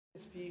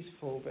It's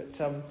beautiful, but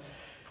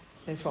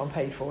it's what I'm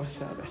paid for,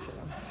 so I better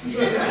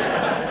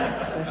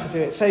do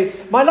it. So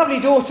my lovely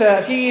daughter,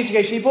 a few years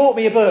ago, she bought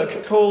me a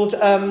book called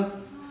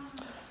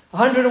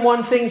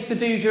 101 Things to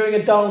Do During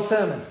a Dull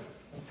Sermon.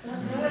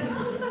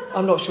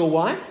 I'm not sure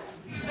why.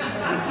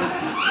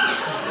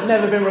 It's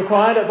never been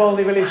required at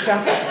Bolney Village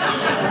Chapel,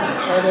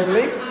 I don't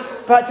believe.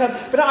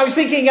 But I was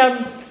thinking,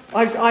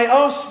 I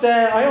asked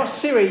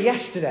Siri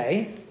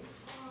yesterday.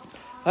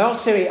 I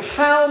asked Siri,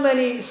 how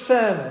many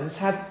sermons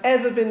have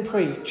ever been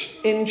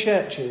preached in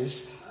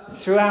churches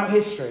throughout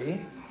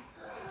history?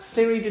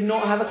 Siri did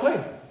not have a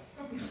clue.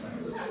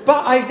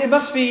 But it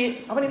must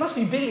be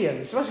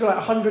billions. It must be like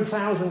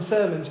 100,000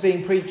 sermons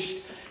being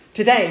preached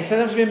today. So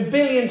there must have been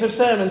billions of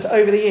sermons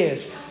over the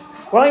years.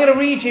 Well, I'm going to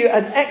read you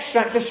an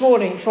extract this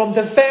morning from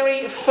the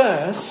very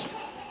first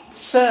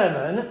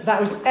sermon that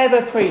was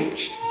ever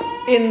preached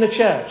in the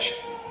church.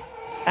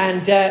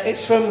 And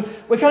it's from,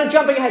 we're kind of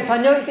jumping ahead. So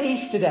I know it's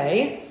Easter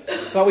Day,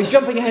 but we're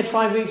jumping ahead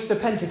 5 weeks to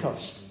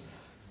Pentecost.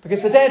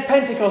 Because the day of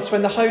Pentecost,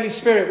 when the Holy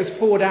Spirit was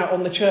poured out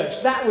on the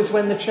church, that was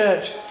when the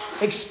church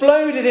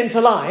exploded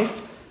into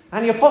life.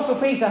 And the Apostle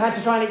Peter had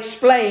to try and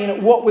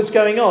explain what was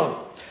going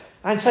on.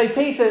 And so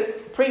Peter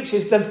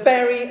preaches the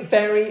very,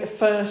 very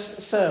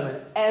first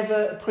sermon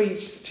ever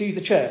preached to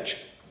the church.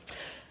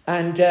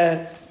 And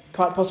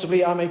quite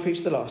possibly I may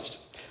preach the last.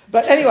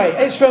 But anyway,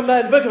 it's from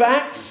the book of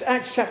Acts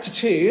chapter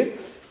 2.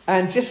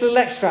 And just a little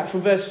extract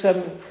from verse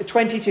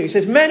 22. It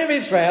says, "Men of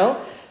Israel,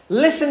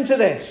 listen to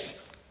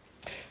this.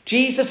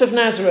 Jesus of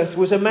Nazareth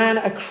was a man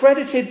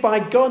accredited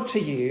by God to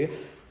you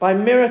by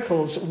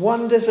miracles,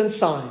 wonders and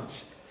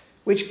signs,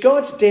 which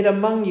God did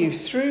among you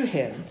through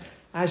him,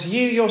 as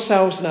you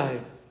yourselves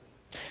know.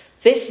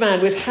 This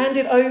man was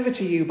handed over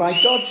to you by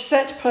God's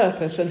set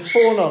purpose and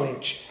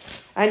foreknowledge,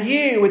 and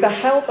you, with the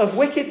help of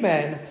wicked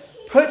men,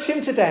 put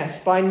him to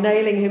death by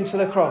nailing him to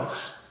the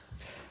cross.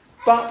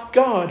 But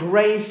God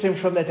raised him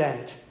from the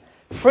dead,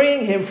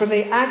 freeing him from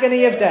the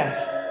agony of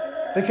death,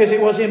 because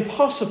it was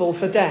impossible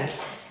for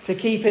death to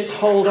keep its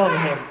hold on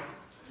him.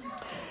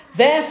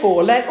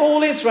 Therefore, let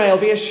all Israel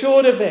be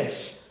assured of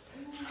this.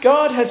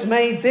 God has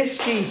made this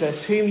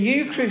Jesus, whom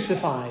you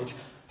crucified,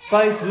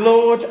 both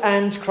Lord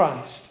and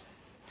Christ."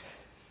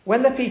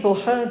 When the people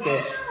heard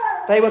this,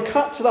 they were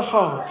cut to the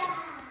heart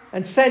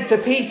and said to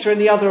Peter and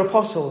the other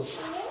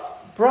apostles,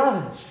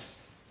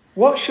 "Brothers,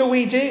 what shall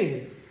we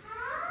do?"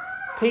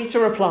 Peter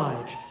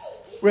replied,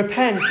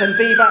 "Repent and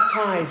be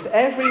baptized,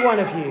 every one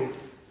of you,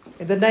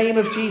 in the name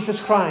of Jesus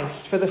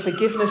Christ for the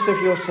forgiveness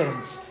of your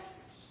sins,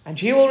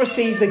 and you will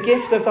receive the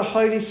gift of the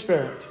Holy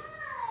Spirit.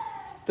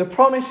 The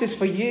promise is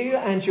for you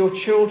and your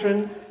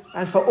children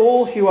and for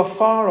all who are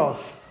far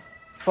off,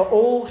 for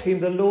all whom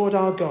the Lord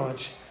our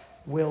God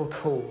will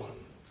call."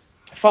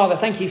 Father,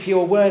 thank you for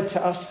your word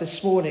to us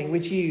this morning.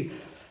 Would you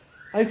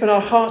open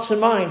our hearts and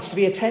minds to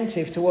be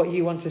attentive to what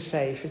you want to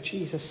say for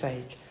Jesus'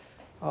 sake?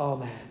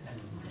 Amen.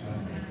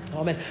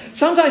 Amen.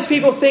 Sometimes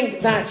people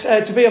think that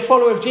to be a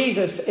follower of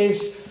Jesus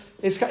is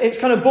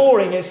kind of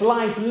boring, it's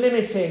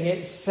life-limiting,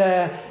 it's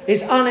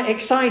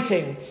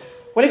unexciting.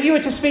 Well, if you were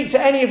to speak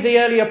to any of the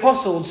early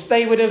apostles,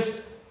 they would have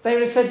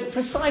said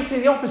precisely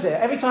the opposite.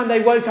 Every time they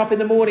woke up in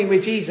the morning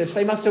with Jesus,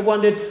 they must have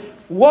wondered,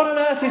 what on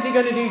earth is he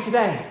going to do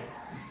today?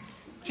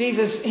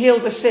 Jesus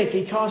healed the sick,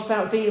 he cast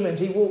out demons,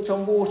 he walked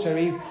on water,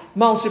 he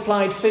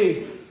multiplied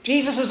food.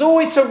 Jesus was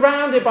always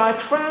surrounded by a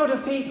crowd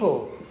of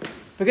people,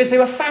 because they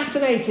were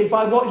fascinated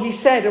by what he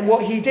said and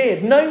what he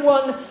did. No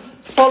one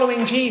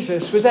following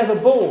Jesus was ever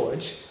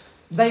bored.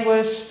 They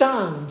were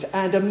stunned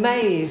and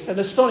amazed and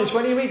astonished.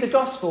 When you read the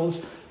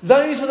Gospels,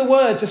 those are the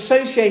words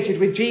associated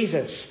with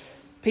Jesus.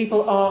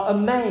 People are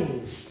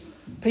amazed.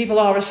 People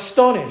are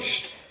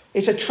astonished.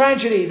 It's a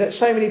tragedy that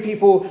so many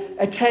people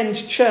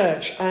attend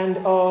church and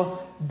are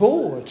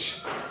bored.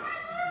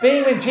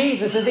 Being with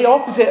Jesus is the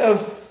opposite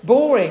of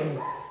boring.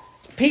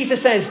 Peter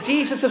says,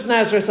 "Jesus of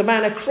Nazareth, a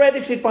man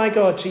accredited by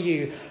God to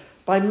you,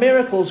 by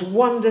miracles,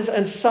 wonders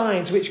and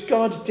signs, which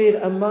God did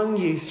among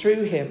you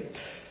through him."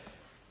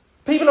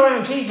 People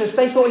around Jesus,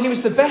 they thought he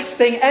was the best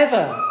thing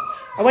ever.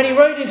 And when he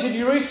rode into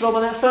Jerusalem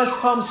on that first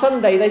Palm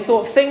Sunday, they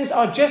thought things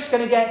are just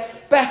going to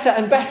get better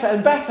and better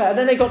and better. And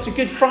then they got to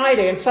Good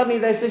Friday and suddenly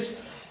there's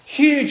this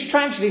huge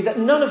tragedy that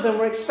none of them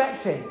were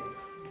expecting.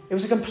 It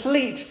was a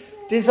complete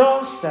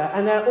disaster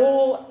and they're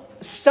all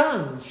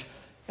stunned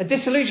and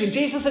disillusioned.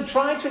 Jesus had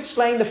tried to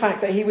explain the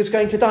fact that he was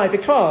going to die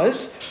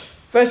because,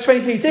 verse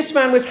 23, "This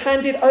man was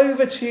handed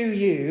over to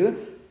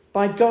you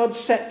by God's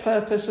set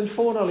purpose and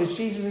foreknowledge."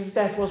 Jesus'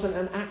 death wasn't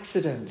an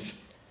accident.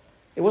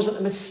 It wasn't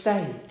a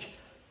mistake.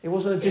 It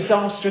wasn't a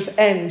disastrous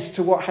end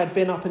to what had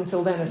been up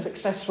until then a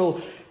successful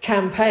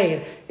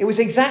campaign. It was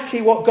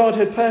exactly what God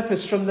had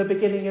purposed from the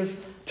beginning of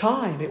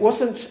time. It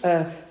wasn't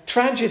a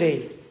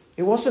tragedy.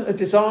 It wasn't a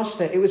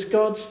disaster. It was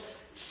God's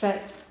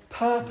set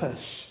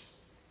purpose.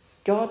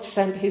 God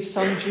sent his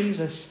son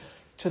Jesus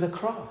to the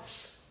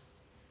cross.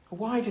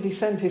 Why did he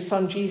send his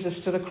son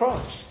Jesus to the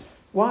cross?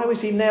 Why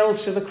was he nailed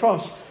to the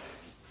cross?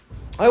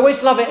 I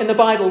always love it in the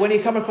Bible when you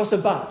come across a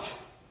but.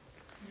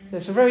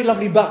 There's some very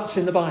lovely buts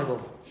in the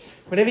Bible.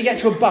 Whenever you get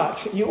to a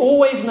but, you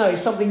always know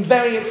something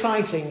very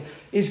exciting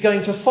is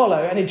going to follow.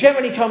 And it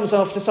generally comes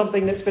after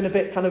something that's been a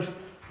bit kind of,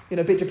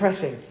 a bit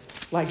depressing,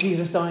 like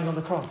Jesus dying on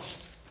the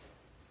cross.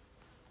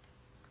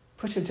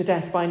 Put him to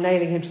death by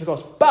nailing him to the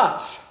cross.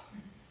 But,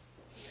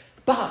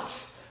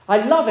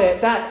 I love it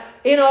that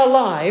in our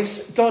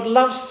lives, God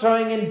loves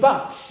throwing in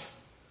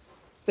buts.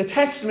 The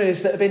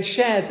testimonies that have been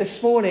shared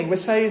this morning were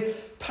so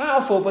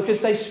powerful because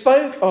they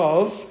spoke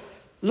of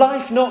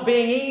life not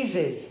being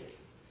easy.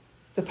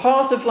 The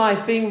path of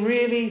life being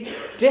really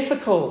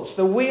difficult.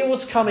 The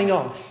wheels coming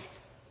off.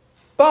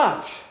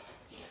 But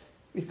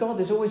with God,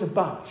 there's always a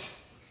but.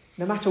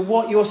 No matter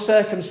what your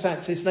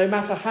circumstances, no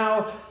matter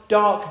how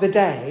dark the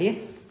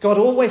day, God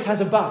always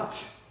has a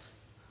but.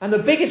 And the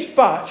biggest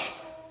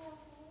but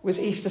was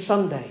Easter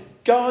Sunday.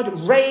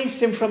 God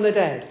raised him from the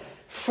dead,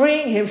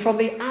 freeing him from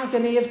the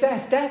agony of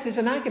death. Death is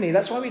an agony.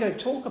 That's why we don't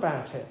talk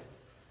about it.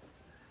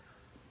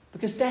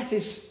 Because death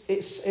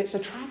it's a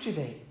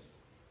tragedy.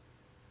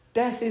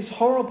 Death is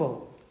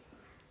horrible.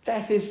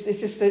 Death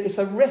it's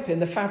a rip in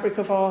the fabric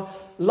of our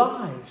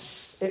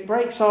lives. It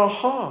breaks our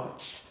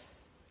hearts.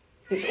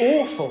 It's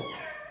awful.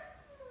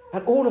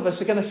 And all of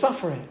us are going to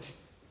suffer it.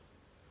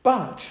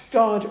 But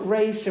God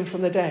raised him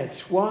from the dead.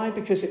 Why?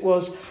 Because it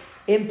was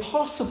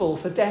impossible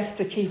for death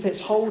to keep its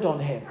hold on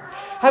him.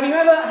 Have you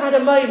ever had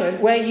a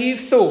moment where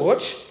you've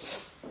thought,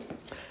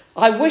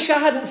 I wish I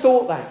hadn't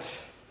thought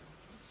that?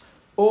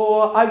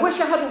 Or I wish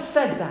I hadn't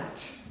said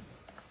that?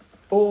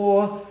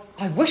 Or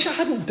I wish I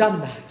hadn't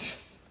done that?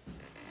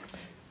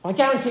 I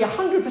guarantee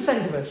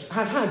 100% of us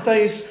have had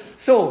those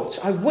thoughts.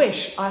 I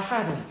wish I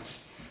hadn't.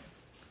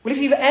 Well, if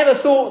you've ever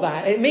thought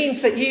that, it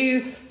means that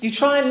you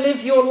try and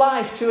live your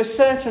life to a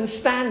certain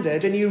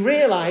standard and you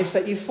realise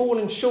that you've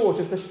fallen short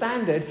of the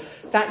standard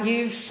that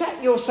you've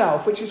set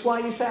yourself, which is why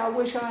you say, I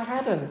wish I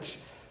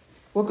hadn't.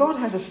 Well, God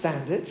has a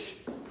standard,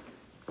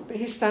 but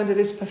his standard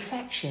is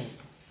perfection.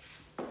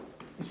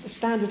 It's the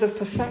standard of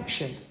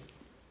perfection.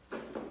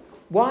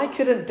 Why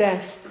couldn't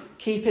death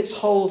keep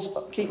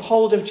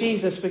hold of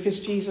Jesus? Because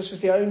Jesus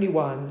was the only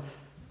one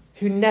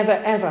who never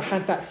ever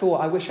had that thought,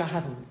 I wish I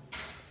hadn't.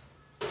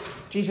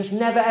 Jesus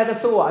never ever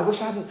thought, I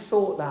wish I hadn't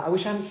thought that. I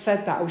wish I hadn't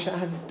said that. I wish I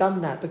hadn't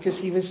done that. Because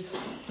he was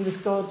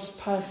God's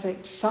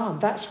perfect son.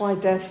 That's why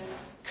death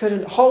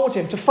couldn't hold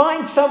him. To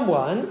find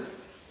someone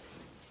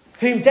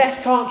whom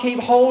death can't keep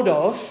hold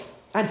of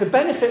and to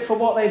benefit from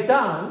what they've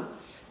done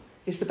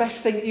is the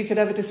best thing that you could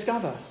ever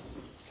discover.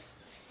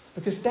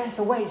 Because death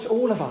awaits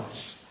all of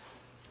us.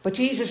 But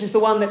Jesus is the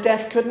one that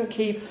death couldn't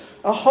keep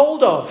a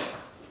hold of.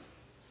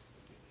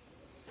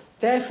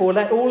 Therefore,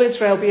 let all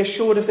Israel be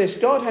assured of this.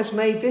 God has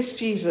made this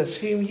Jesus,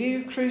 whom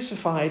you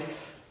crucified,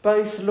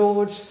 both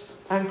Lord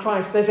and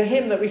Christ. There's a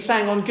hymn that we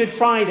sang on Good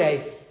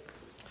Friday.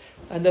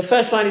 And the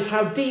first line is,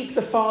 how deep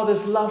the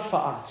Father's love for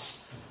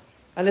us.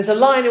 And there's a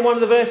line in one of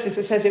the verses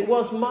that says, it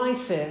was my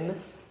sin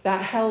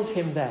that held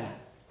him there.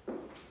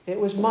 It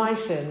was my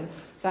sin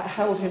that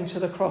held him to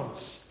the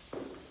cross.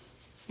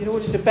 In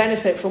order to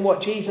benefit from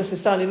what Jesus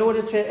has done, in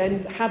order to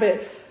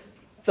inhabit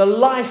the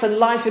life and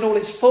life in all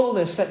its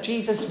fullness that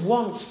Jesus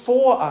wants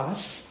for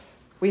us,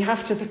 we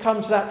have to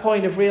come to that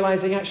point of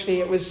realising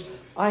actually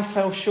I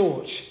fell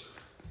short.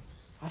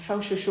 I fell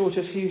short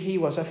of who he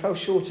was. I fell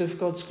short of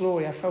God's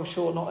glory. I fell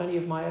short not only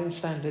of my own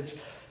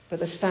standards, but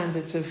the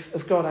standards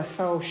of God. I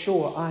fell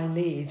short. I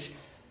need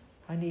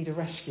a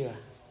rescuer.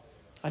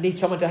 I need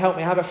someone to help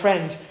me. I have a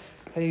friend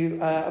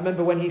who, I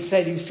remember when he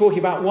said, he was talking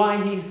about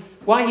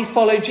why he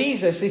followed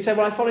Jesus. He said,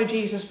 well, I follow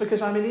Jesus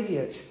because I'm an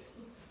idiot.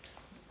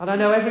 And I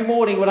know every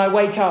morning when I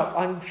wake up,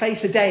 I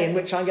face a day in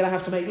which I'm going to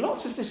have to make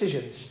lots of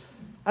decisions.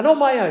 And on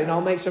my own, I'll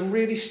make some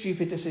really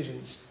stupid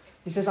decisions.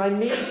 He says, I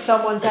need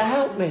someone to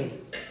help me.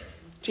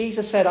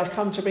 Jesus said, I've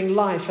come to bring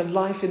life and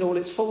life in all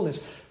its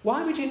fullness.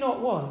 Why would you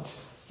not want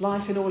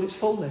life in all its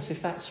fullness if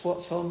that's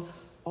what's on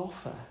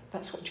offer?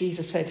 That's what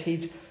Jesus said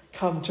he'd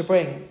come to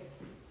bring.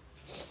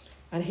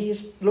 And he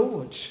is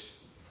Lord.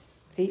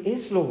 He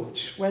is Lord.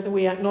 Whether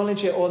we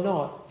acknowledge it or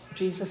not,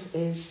 Jesus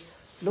is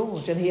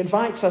Lord, and he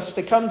invites us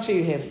to come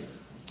to him.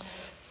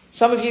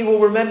 Some of you will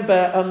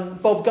remember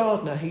Bob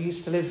Gardner, who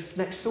used to live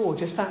next door,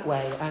 just that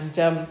way.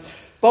 And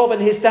Bob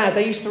and his dad,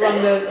 they used to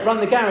run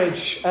the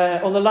garage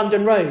on the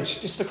London Road,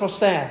 just across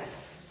there.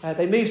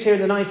 They moved here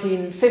in the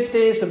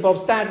 1950s, and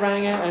Bob's dad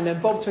ran it, and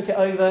then Bob took it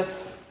over.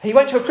 He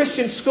went to a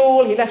Christian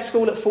school. He left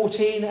school at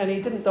 14, and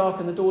he didn't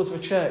darken the doors of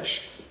a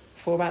church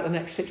for about the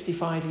next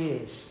 65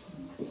 years.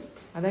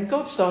 And then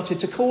God started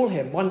to call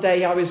him. One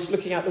day I was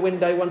looking out the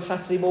window one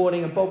Saturday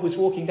morning and Bob was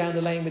walking down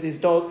the lane with his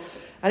dog.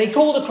 And he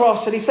called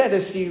across and he said,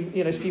 as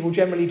people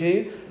generally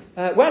do,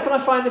 where can I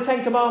find the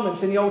Ten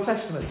Commandments in the Old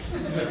Testament?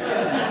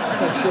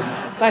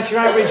 That's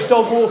your average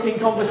dog walking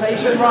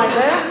conversation right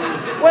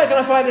there. Where can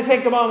I find the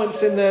Ten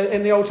Commandments in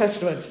the Old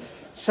Testament?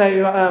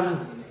 So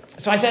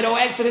I said,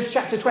 Exodus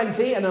chapter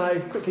 20. And then I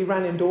quickly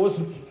ran indoors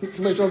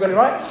to make sure I got it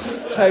right.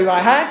 So I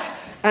had.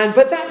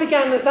 But that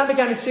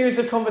began a series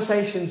of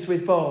conversations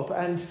with Bob,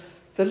 and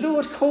the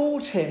Lord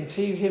called him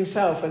to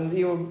himself.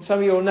 And some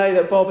of you will know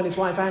that Bob and his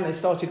wife Anna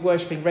started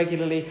worshipping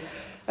regularly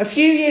A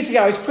few years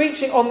ago, I was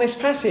preaching on this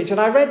passage and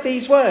I read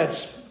these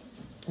words.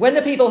 When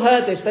the people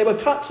heard this, they were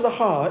cut to the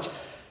heart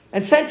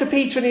and said to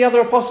Peter and the other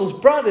apostles,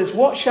 "Brothers,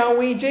 what shall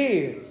we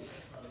do?"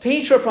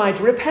 Peter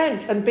replied,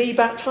 "Repent and be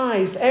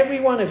baptized, every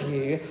one of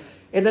you,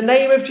 in the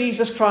name of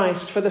Jesus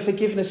Christ for the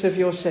forgiveness of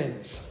your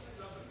sins."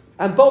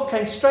 And Bob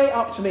came straight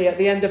up to me at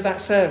the end of that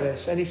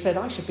service and he said,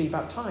 "I should be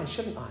baptized,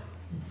 shouldn't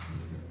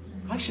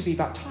I? I should be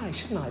baptized,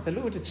 shouldn't I?" The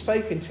Lord had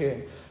spoken to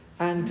him.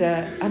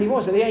 And he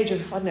was, at the age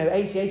of,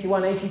 80,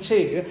 81,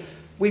 82,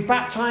 we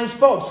baptised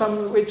Bob.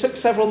 It took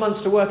several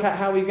months to work out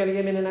how we were getting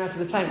him in and out of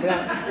the tank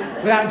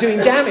without doing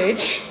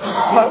damage,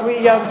 but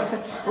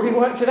we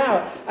worked it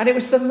out. And it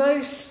was the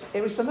most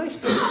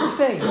beautiful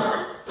thing.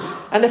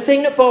 And the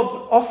thing that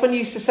Bob often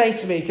used to say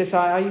to me, because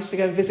I used to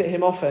go and visit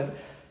him often,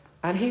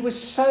 and he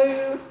was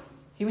so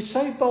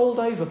bowled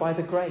over by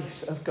the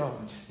grace of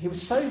God. He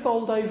was so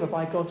bowled over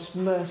by God's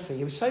mercy.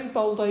 He was so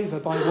bowled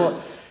over by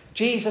what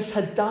Jesus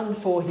had done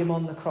for him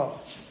on the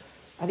cross.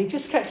 And he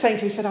just kept saying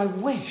to me, he said, I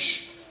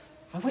wish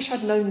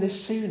I'd known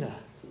this sooner.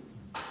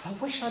 I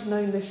wish I'd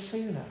known this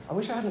sooner. I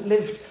wish I hadn't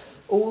lived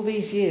all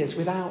these years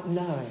without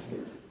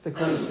knowing the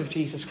grace of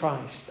Jesus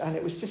Christ. And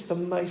it was just the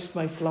most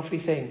lovely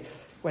thing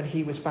when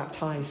he was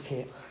baptised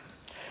here.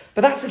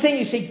 But that's the thing,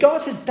 you see,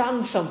 God has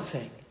done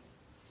something.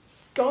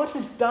 God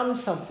has done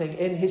something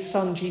in his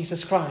Son,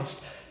 Jesus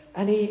Christ.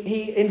 And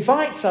he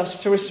invites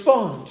us to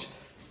respond.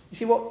 You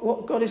see,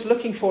 what God is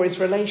looking for is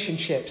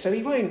relationship. So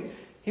he won't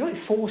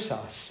force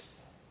us.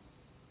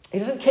 He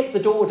doesn't kick the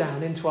door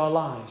down into our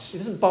lives. He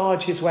doesn't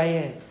barge his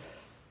way in.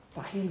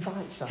 But he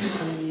invites us.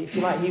 If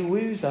you like, he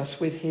woos us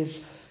with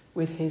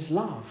his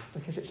love,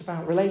 because it's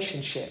about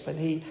relationship. And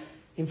he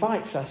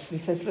invites us and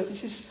he says, look,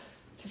 this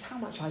is how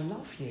much I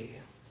love you.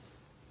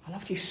 I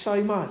loved you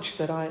so much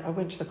that I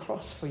went to the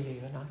cross for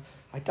you and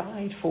I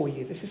died for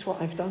you. This is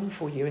what I've done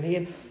for you. And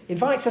he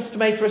invites us to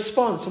make a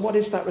response. And what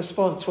is that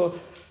response? Well,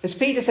 as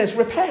Peter says,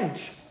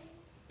 repent.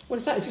 What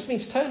is that? It just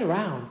means turn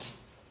around.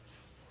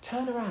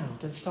 Turn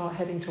around and start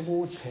heading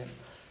towards him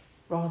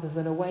rather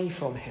than away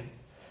from him.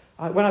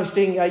 When I was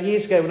doing,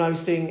 years ago, when I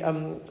was doing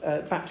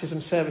baptism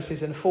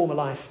services in a former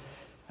life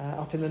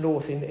up in the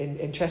north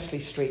in Chesley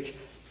Street,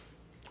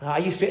 I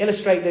used to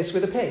illustrate this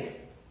with a pig.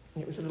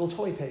 It was a little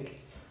toy pig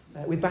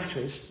with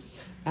batteries.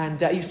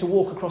 And I used to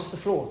walk across the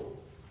floor.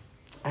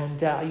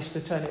 And I used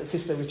to turn it,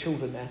 because there were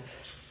children there.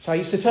 So I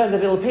used to turn the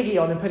little piggy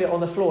on and put it on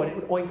the floor, and it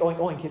would oink, oink,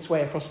 oink its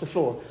way across the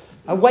floor,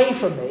 away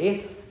from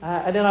me.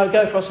 And then I would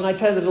go across and I'd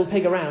turn the little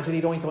pig around, and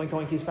he'd oink, oink,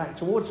 oink his back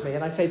towards me.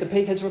 And I'd say, the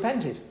pig has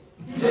repented.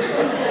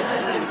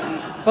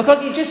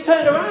 Because he just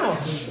turned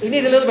around. He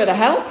needed a little bit of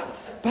help,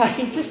 but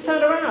he just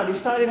turned around. He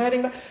started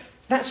heading back.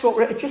 That's what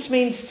it just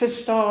means, to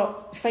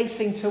start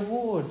facing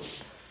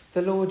towards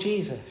the Lord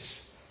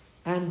Jesus.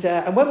 And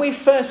when we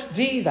first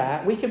do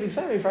that, we can be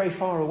very, very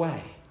far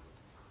away.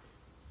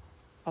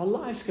 Our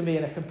lives can be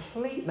in a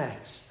complete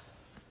mess.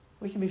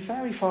 We can be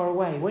very far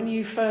away. When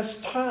you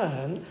first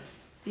turn,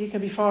 you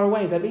can be far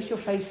away, but at least you're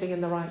facing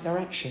in the right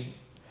direction.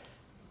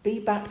 Be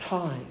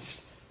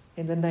baptized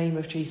in the name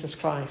of Jesus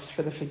Christ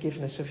for the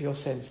forgiveness of your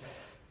sins.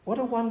 What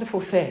a wonderful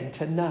thing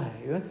to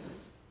know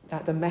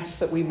that the mess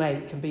that we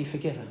make can be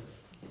forgiven.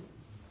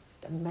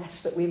 The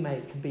mess that we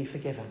make can be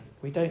forgiven.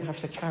 We don't have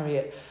to carry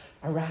it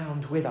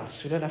around with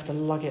us. We don't have to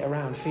lug it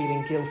around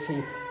feeling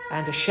guilty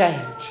and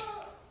ashamed.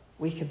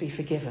 We can be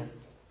forgiven.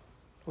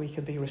 We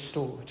can be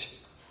restored.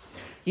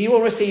 You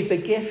will receive the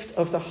gift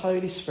of the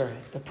Holy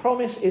Spirit. The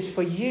promise is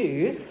for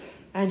you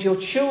and your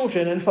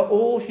children and for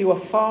all who are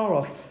far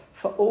off,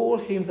 for all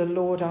whom the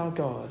Lord our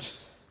God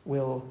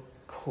will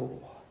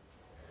call.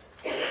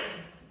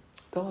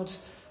 God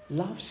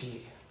loves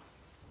you.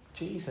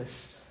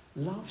 Jesus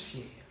loves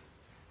you.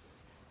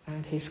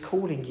 And he's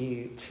calling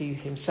you to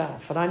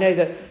himself. And I know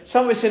that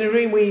some of us in the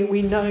room,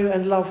 we know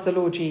and love the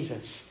Lord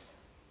Jesus.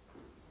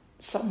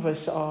 Some of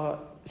us are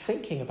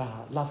thinking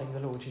about loving the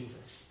Lord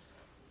Jesus.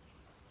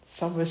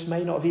 Some of us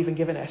may not have even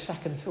given it a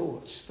second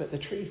thought, but the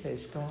truth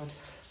is God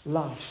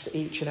loves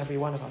each and every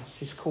one of us.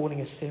 He's calling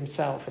us to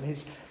himself, and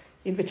his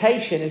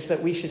invitation is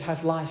that we should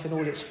have life in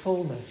all its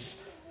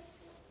fullness.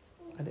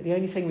 And the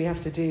only thing we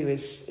have to do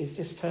is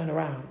just turn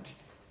around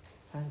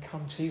and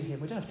come to him.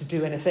 We don't have to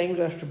do anything. We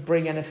don't have to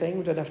bring anything.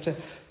 We don't have to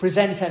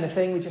present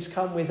anything. We just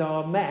come with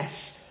our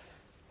mess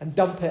and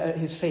dump it at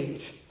his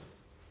feet.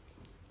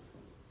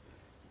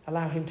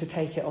 Allow him to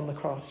take it on the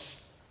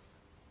cross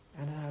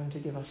and allow him to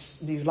give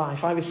us new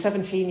life. I was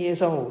 17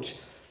 years old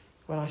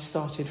when I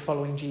started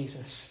following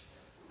Jesus.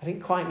 I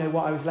didn't quite know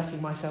what I was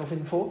letting myself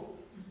in for.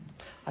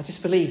 I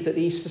just believed that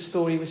the Easter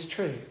story was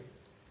true,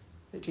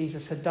 that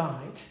Jesus had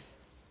died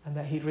and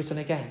that he'd risen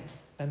again,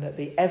 and that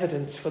the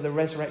evidence for the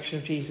resurrection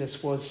of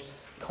Jesus was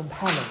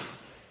compelling,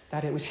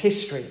 that it was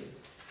history.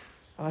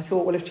 And I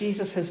thought, well, if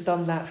Jesus has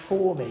done that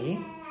for me,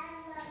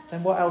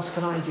 then what else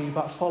can I do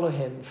but follow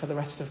him for the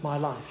rest of my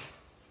life?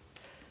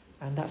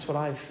 And that's what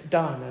I've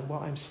done and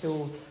what I'm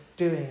still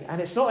doing. And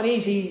it's not an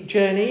easy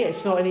journey.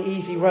 It's not an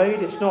easy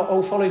road. It's not,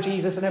 follow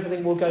Jesus and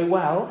everything will go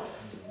well.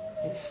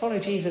 It's follow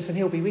Jesus and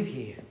he'll be with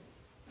you.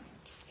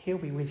 He'll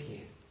be with you.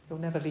 He'll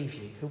never leave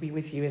you. He'll be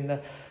with you in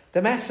the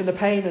mess and the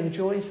pain and the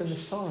joys and the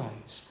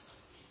sorrows.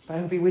 But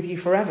he'll be with you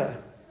forever.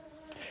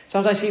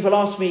 Sometimes people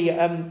ask me,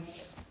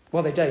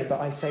 well, they don't,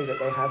 but I say that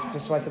they have,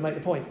 just so I can make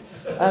the point.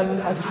 I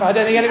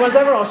don't think anyone's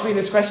ever asked me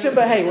this question,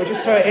 but hey, we'll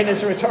just throw it in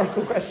as a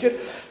rhetorical question.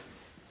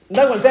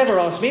 No one's ever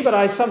asked me, but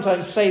I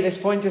sometimes say this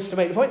point just to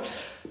make the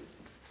point.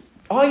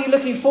 Are you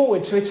looking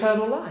forward to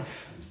eternal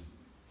life?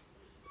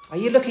 Are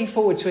you looking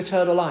forward to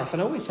eternal life?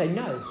 And I always say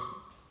no.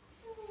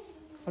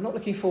 I'm not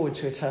looking forward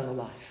to eternal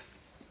life.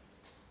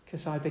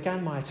 Because I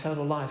began my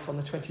eternal life on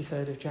the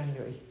 23rd of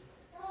January,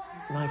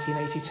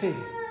 1982.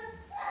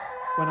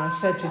 When I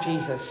said to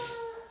Jesus,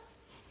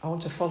 I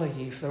want to follow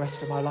you for the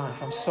rest of my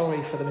life. I'm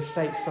sorry for the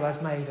mistakes that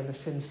I've made and the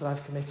sins that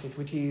I've committed.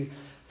 Would you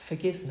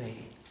forgive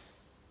me?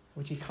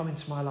 Would you come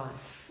into my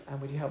life? And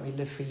would you help me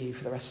live for you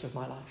for the rest of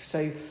my life?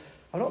 So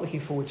I'm not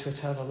looking forward to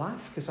eternal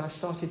life because I've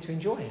started to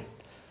enjoy it.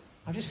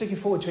 I'm just looking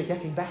forward to it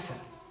getting better.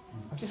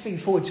 I'm just looking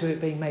forward to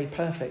it being made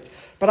perfect.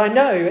 But I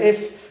know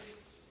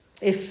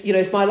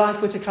if my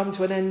life were to come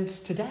to an end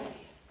today,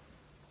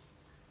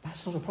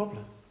 that's not a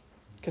problem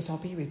because I'll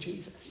be with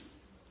Jesus.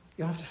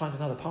 You'll have to find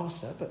another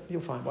pastor, but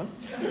you'll find one.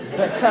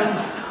 But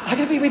I'm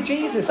going to be with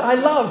Jesus. I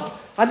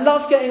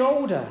love getting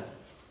older.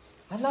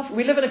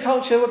 We live in a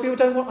culture where people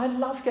don't want... I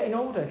love getting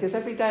older because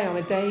every day I'm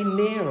a day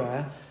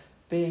nearer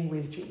being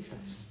with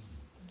Jesus.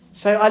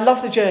 So I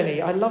love the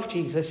journey. I love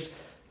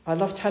Jesus. I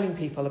love telling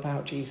people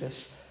about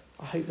Jesus.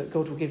 I hope that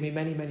God will give me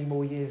many, many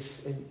more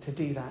years to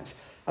do that.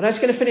 And I was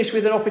going to finish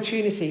with an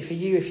opportunity for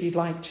you, if you'd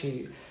like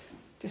to,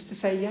 just to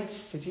say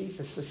yes to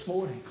Jesus this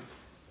morning.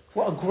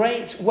 What a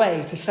great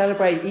way to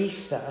celebrate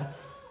Easter.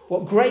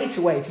 What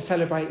greater way to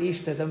celebrate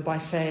Easter than by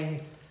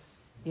saying,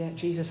 yeah,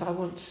 Jesus, I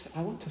want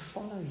to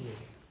follow you.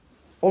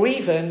 Or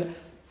even,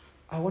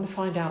 I want to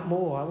find out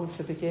more. I want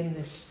to begin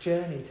this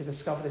journey to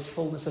discover this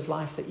fullness of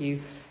life that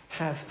you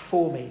have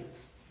for me.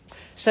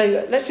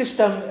 So let's just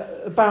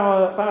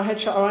bow our head,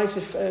 shut our eyes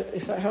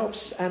if that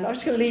helps. And I'm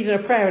just going to lead in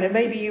a prayer. And it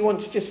maybe you want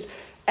to just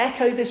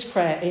echo this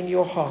prayer in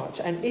your heart.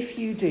 And if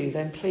you do,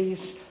 then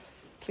please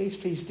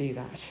do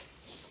that.